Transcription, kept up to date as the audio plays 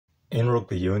In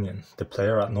rugby union, the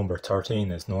player at number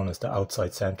 13 is known as the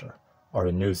outside centre, or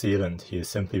in New Zealand he is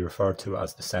simply referred to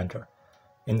as the centre.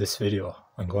 In this video,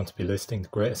 I'm going to be listing the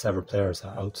greatest ever players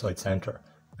at outside centre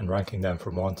and ranking them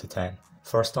from 1 to 10.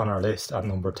 First on our list at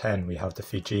number 10 we have the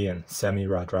Fijian Semi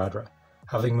Radradra.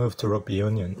 Having moved to rugby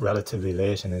union relatively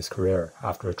late in his career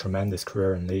after a tremendous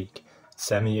career in league,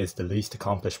 Semi is the least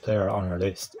accomplished player on our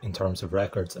list in terms of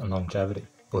records and longevity,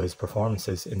 but his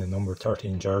performances in the number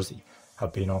 13 jersey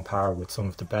have been on par with some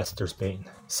of the best there's been.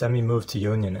 Semi moved to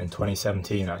Union in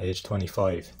 2017 at age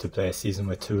 25 to play a season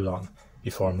with Toulon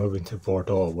before moving to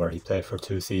Bordeaux where he played for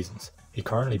 2 seasons. He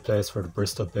currently plays for the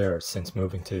Bristol Bears since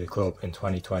moving to the club in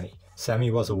 2020. Semi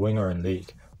was a winger in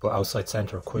league, but outside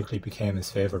centre quickly became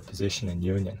his favourite position in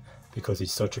Union because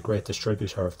he's such a great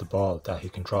distributor of the ball that he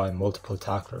can draw in multiple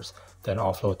tacklers, then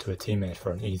offload to a teammate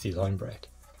for an easy line break.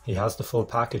 He has the full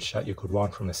package that you could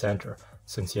want from a centre,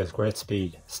 since he has great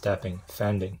speed, stepping,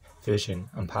 fending, vision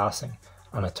and passing,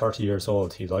 and at 30 years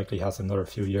old he likely has another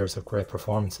few years of great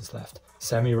performances left.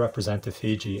 Semi represented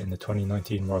Fiji in the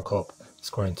 2019 World Cup,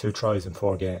 scoring 2 tries in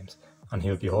 4 games, and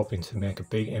he'll be hoping to make a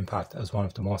big impact as one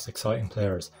of the most exciting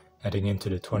players heading into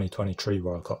the 2023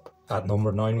 World Cup. At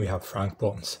number 9 we have Frank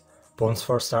BUNCE. BUNCE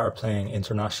first started playing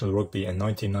international rugby in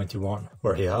 1991,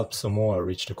 where he helped Samoa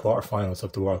reach the quarterfinals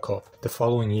of the World Cup. The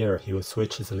following year he would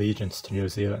switch his allegiance to New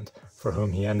Zealand, for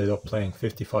whom he ended up playing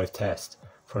 55 tests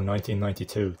from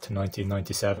 1992 to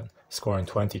 1997, scoring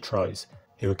 20 tries.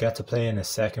 He would get to play in his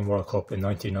second World Cup in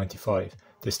 1995,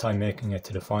 this time making it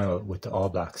to the final with the All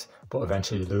Blacks, but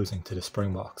eventually losing to the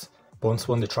Springboks. BUNCE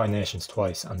won the Tri-Nations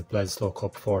twice and the Bledisloe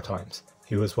Cup 4 times.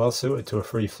 He was well suited to a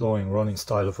free-flowing running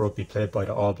style of rugby played by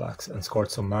the All Blacks and scored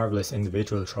some marvellous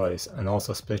individual tries and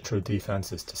also split through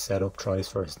defences to set up tries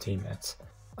for his teammates.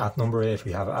 At number 8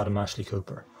 we have Adam Ashley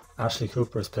Cooper. Ashley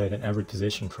Cooper has played in every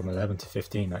position from 11 to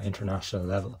 15 at international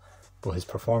level, but his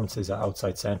performances at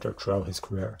outside centre throughout his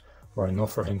career were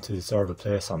enough for him to deserve a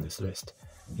place on this list.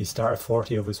 He started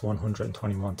 40 of his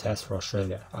 121 tests for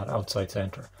Australia at outside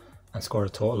centre and scored a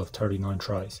total of 39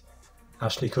 tries.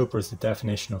 Ashley Cooper is the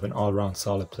definition of an all-round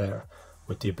solid player,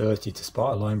 with the ability to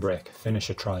spot a line break,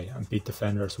 finish a try and beat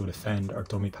defenders with a fend or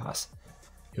dummy pass.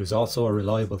 He was also a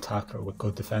reliable tackler with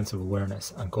good defensive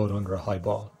awareness and good under a high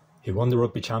ball. He won the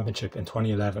Rugby Championship in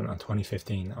 2011 and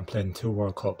 2015 and played in 2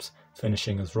 World Cups,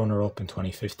 finishing as runner-up in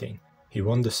 2015. He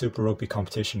won the Super Rugby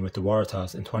competition with the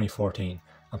Waratahs in 2014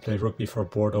 and played rugby for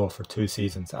Bordeaux for 2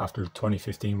 seasons after the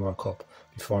 2015 World Cup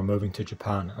before moving to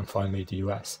Japan and finally the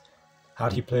US.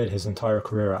 Had he played his entire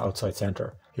career at outside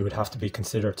centre, he would have to be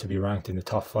considered to be ranked in the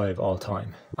top 5 all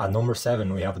time. At number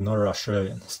 7 we have another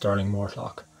Australian, Stirling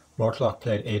Mortlock. Mortlock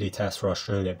played 80 tests for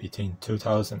Australia between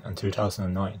 2000 and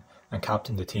 2009 and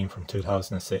captained the team from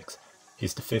 2006.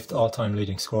 He's the 5th all-time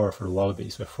leading scorer for the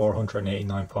Wallabies with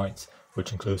 489 points,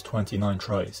 which includes 29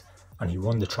 tries, and he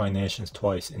won the Tri-Nations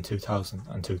twice in 2000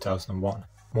 and 2001.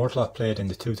 Mortlock played in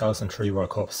the 2003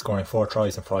 World Cup, scoring 4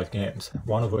 tries in 5 games,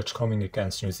 one of which coming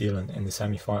against New Zealand in the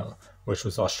semi-final, which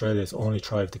was Australia's only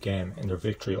try of the game in their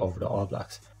victory over the All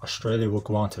Blacks. Australia would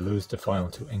go on to lose the final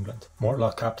to England.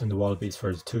 Mortlock captained the Wallabies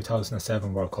for the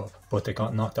 2007 World Cup, but they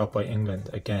got knocked out by England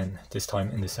again, this time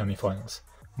in the semi-finals.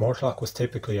 Mortlock was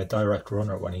typically a direct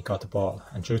runner when he got the ball,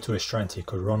 and due to his strength he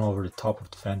could run over the top of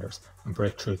defenders and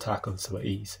break through tackles with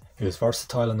ease. He was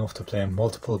versatile enough to play in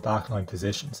multiple backline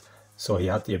positions, so he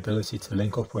had the ability to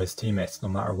link up with his teammates no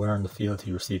matter where on the field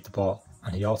he received the ball,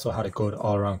 and he also had a good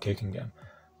all-round kicking game.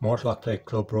 Mortlock played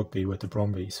club rugby with the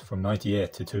Brumbies from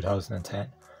 98 to 2010,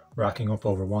 racking up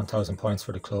over 1,000 points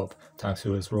for the club thanks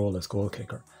to his role as goal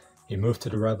kicker. He moved to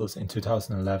the Rebels in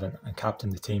 2011 and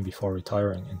captained the team before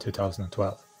retiring in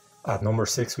 2012. At number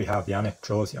 6 we have Yannick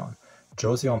JAUZION.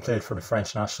 JAUZION played for the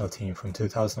French national team from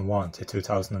 2001 to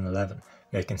 2011,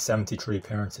 making 73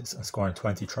 appearances and scoring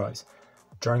 20 tries.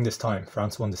 During this time,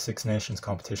 France won the Six Nations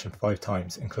competition 5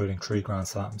 times, including 3 Grand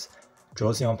Slams.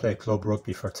 JAUZION played club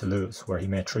rugby for Toulouse, where he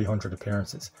made 300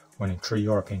 appearances, winning 3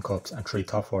 European Cups and 3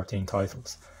 top 14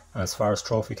 titles. And as far as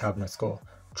trophy cabinets go,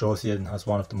 JAUZION has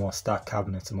one of the most stacked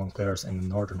cabinets among players in the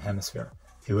Northern Hemisphere.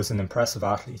 He was an impressive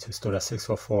athlete who stood at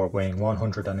 6'4", weighing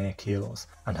 108 kilos,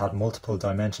 and had multiple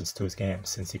dimensions to his game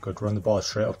since he could run the ball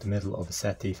straight up the middle of a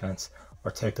set defence, or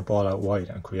take the ball out wide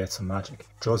and create some magic.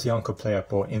 JAUZION could play at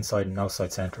both inside and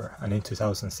outside centre, and in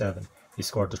 2007 he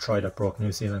scored the try that broke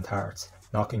New Zealand hearts,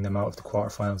 knocking them out of the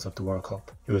quarterfinals of the World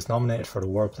Cup. He was nominated for the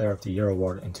World Player of the Year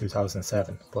award in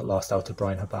 2007, but lost out to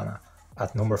Brian Habana.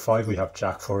 At number 5 we have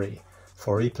JAQUE.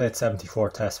 FOURIE played 74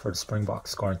 tests for the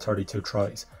Springboks, scoring 32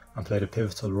 tries, and played a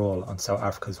pivotal role on South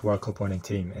Africa's World Cup winning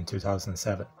team in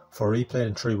 2007. FOURIE played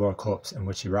in 3 World Cups in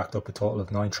which he racked up a total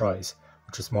of 9 tries,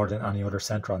 which is more than any other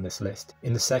centre on this list.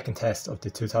 In the second test of the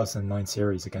 2009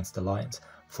 series against the Lions,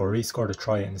 FOURIE scored a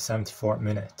try in the 74th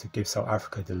minute to give South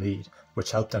Africa the lead,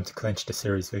 which helped them to clinch the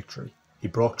series victory. He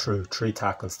broke through 3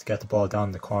 tackles to get the ball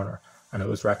down the corner, and it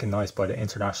was recognised by the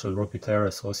International Rugby Player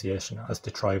Association as the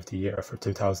try of the year for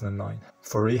 2009.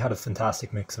 FOURIE had a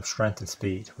fantastic mix of strength and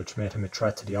speed, which made him a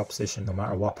threat to the opposition no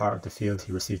matter what part of the field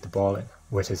he received the ball in,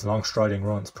 with his long striding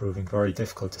runs proving very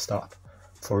difficult to stop.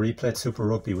 FOURIE played Super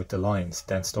Rugby with the Lions,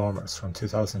 then Stormers, from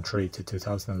 2003 to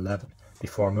 2011,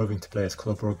 before moving to play his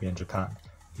club rugby in Japan.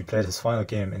 He played his final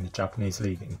game in the Japanese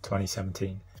League in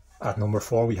 2017. At number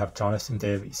 4 we have Jonathan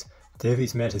Davies.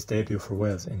 Davies made his debut for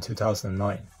Wales in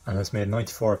 2009 and has made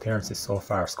 94 appearances so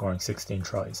far, scoring 16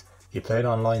 tries. He played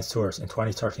on Lions tours in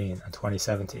 2013 and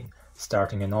 2017,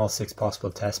 starting in all 6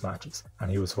 possible test matches,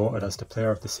 and he was voted as the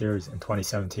player of the series in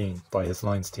 2017 by his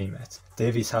Lions teammates.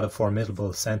 Davies had a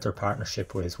formidable centre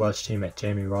partnership with his Welsh teammate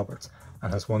Jamie Roberts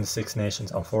and has won the Six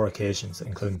Nations on 4 occasions,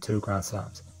 including 2 Grand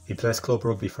Slams. He plays club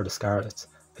rugby for the Scarlets,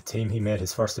 a team he made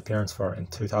his first appearance for in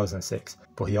 2006,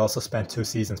 but he also spent 2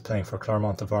 seasons playing for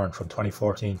Clermont Auvergne from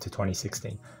 2014 to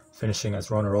 2016, finishing as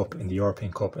runner-up in the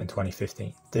European Cup in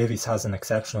 2015. Davies has an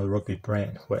exceptional rugby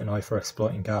brain with an eye for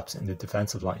exploiting gaps in the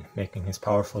defensive line, making his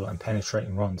powerful and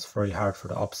penetrating runs very hard for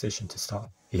the opposition to stop.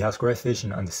 He has great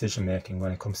vision and decision making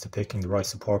when it comes to picking the right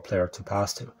support player to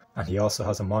pass to, and he also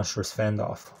has a monstrous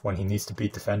fend-off when he needs to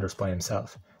beat defenders by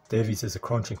himself. Davies is a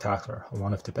crunching tackler and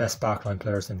one of the best backline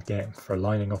players in the game for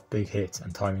lining up big hits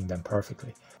and timing them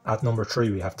perfectly. At number 3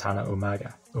 we have TANA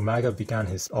UMAGA. UMAGA began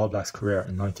his All Blacks career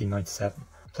in 1997,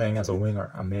 playing as a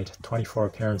winger, and made 24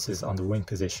 appearances on the wing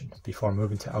position before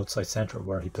moving to outside centre,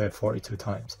 where he played 42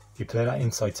 times. He played at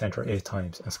inside centre 8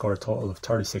 times and scored a total of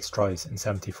 36 tries in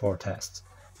 74 tests.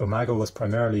 UMAGA was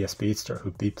primarily a speedster who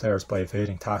beat players by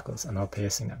evading tackles and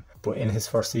outpacing them, but in his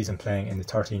first season playing in the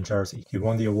 13 jersey, he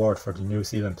won the award for the New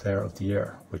Zealand Player of the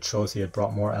Year, which shows he had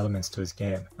brought more elements to his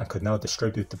game and could now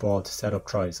distribute the ball to set up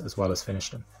tries as well as finish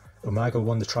them. UMAGA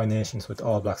won the Tri-Nations with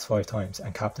All Blacks 5 times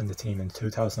and captained the team in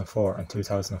 2004 and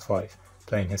 2005,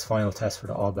 playing his final test for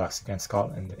the All Blacks against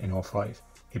Scotland in 2005.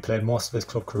 He played most of his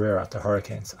club career at the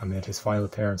Hurricanes and made his final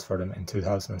appearance for them in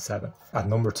 2007. At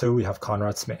number 2 we have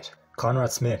CONRAD Smith.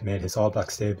 CONRAD Smith made his All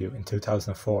Blacks debut in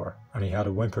 2004, and he had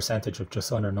a win percentage of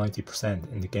just under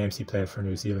 90% in the games he played for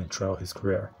New Zealand throughout his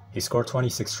career. He scored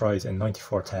 26 tries in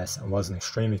 94 tests and was an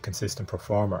extremely consistent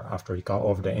performer after he got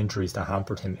over the injuries that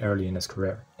hampered him early in his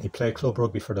career. He played club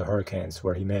rugby for the Hurricanes,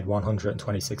 where he made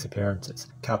 126 appearances,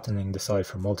 captaining the side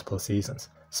for multiple seasons.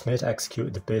 Smith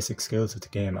executed the basic skills of the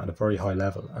game at a very high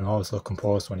level and always looked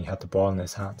composed when he had the ball in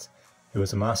his hands. He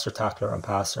was a master tackler and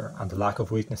passer, and the lack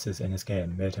of weaknesses in his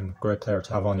game made him a great player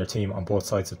to have on your team on both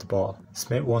sides of the ball.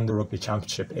 Smith won the Rugby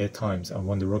Championship 8 times and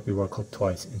won the Rugby World Cup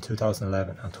twice in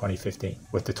 2011 and 2015,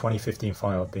 with the 2015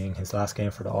 final being his last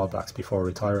game for the All Blacks before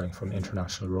retiring from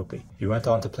international rugby. He went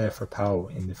on to play for Pau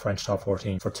in the French Top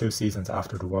 14 for 2 seasons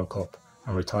after the World Cup,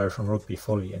 and retired from rugby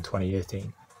fully in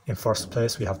 2018. In first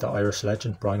place we have the Irish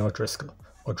legend Brian O'Driscoll.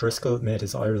 O'Driscoll made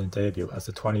his Ireland debut as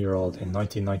a 20-year-old in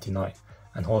 1999,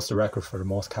 and holds the record for the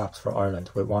most caps for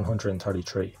Ireland with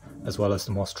 133, as well as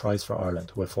the most tries for Ireland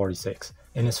with 46.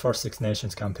 In his first Six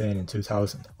Nations campaign in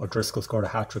 2000, O'Driscoll scored a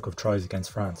hat-trick of tries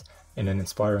against France in an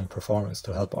inspiring performance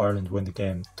to help Ireland win the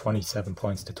game 27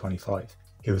 points to 25.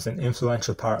 He was an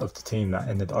influential part of the team that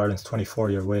ended Ireland's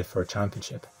 24-year wait for a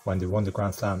championship when they won the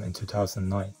Grand Slam in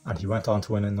 2009, and he went on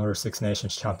to win another Six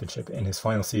Nations championship in his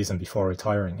final season before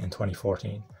retiring in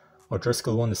 2014.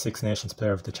 O'Driscoll won the Six Nations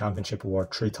Player of the Championship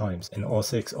award 3 times in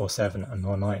 06, 07 and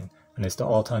 09, and is the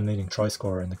all-time leading try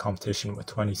scorer in the competition with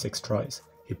 26 tries.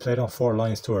 He played on 4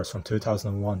 Lions tours from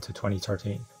 2001 to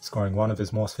 2013, scoring one of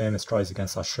his most famous tries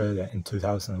against Australia in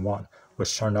 2001,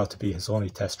 which turned out to be his only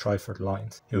test try for the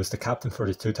Lions. He was the captain for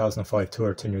the 2005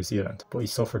 tour to New Zealand, but he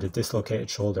suffered a dislocated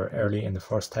shoulder early in the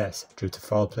first test due to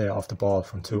foul play off the ball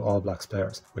from 2 All Blacks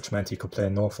players, which meant he could play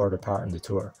no further part in the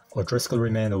tour. O'Driscoll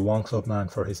remained a one-club man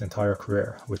for his entire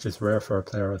career, which is rare for a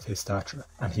player of his stature,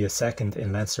 and he is second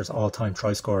in Leinster's all-time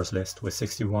try scorers list with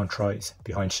 61 tries,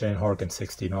 behind Shane Horgan's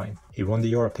 69. He won the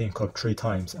European Cup 3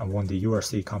 times and won the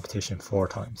URC competition 4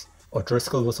 times.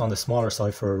 O'Driscoll was on the smaller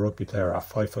side for a rugby player at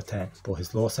 5'10", but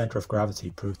his low centre of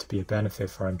gravity proved to be a benefit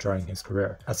for him during his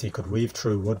career, as he could weave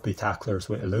through would-be tacklers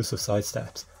with elusive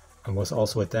sidesteps, and was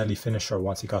also a deadly finisher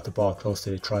once he got the ball close to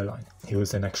the try line. He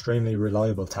was an extremely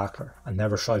reliable tackler, and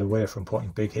never shied away from putting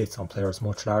big hits on players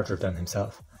much larger than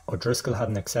himself. O'Driscoll had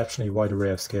an exceptionally wide array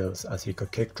of skills, as he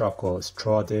could kick drop goals,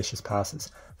 throw audacious passes,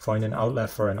 find an outlet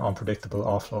for an unpredictable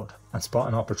offload, and spot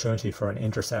an opportunity for an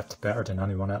intercept better than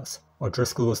anyone else.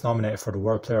 O'Driscoll was nominated for the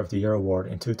World Player of the Year award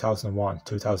in 2001,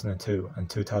 2002 and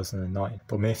 2009,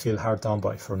 but may feel hard done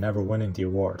by for never winning the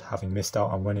award, having missed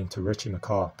out on winning to Richie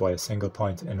McCaw by a single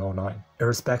point in 2009.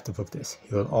 Irrespective of this,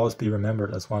 he will always be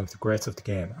remembered as one of the greats of the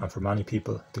game, and for many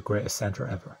people, the greatest centre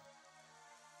ever.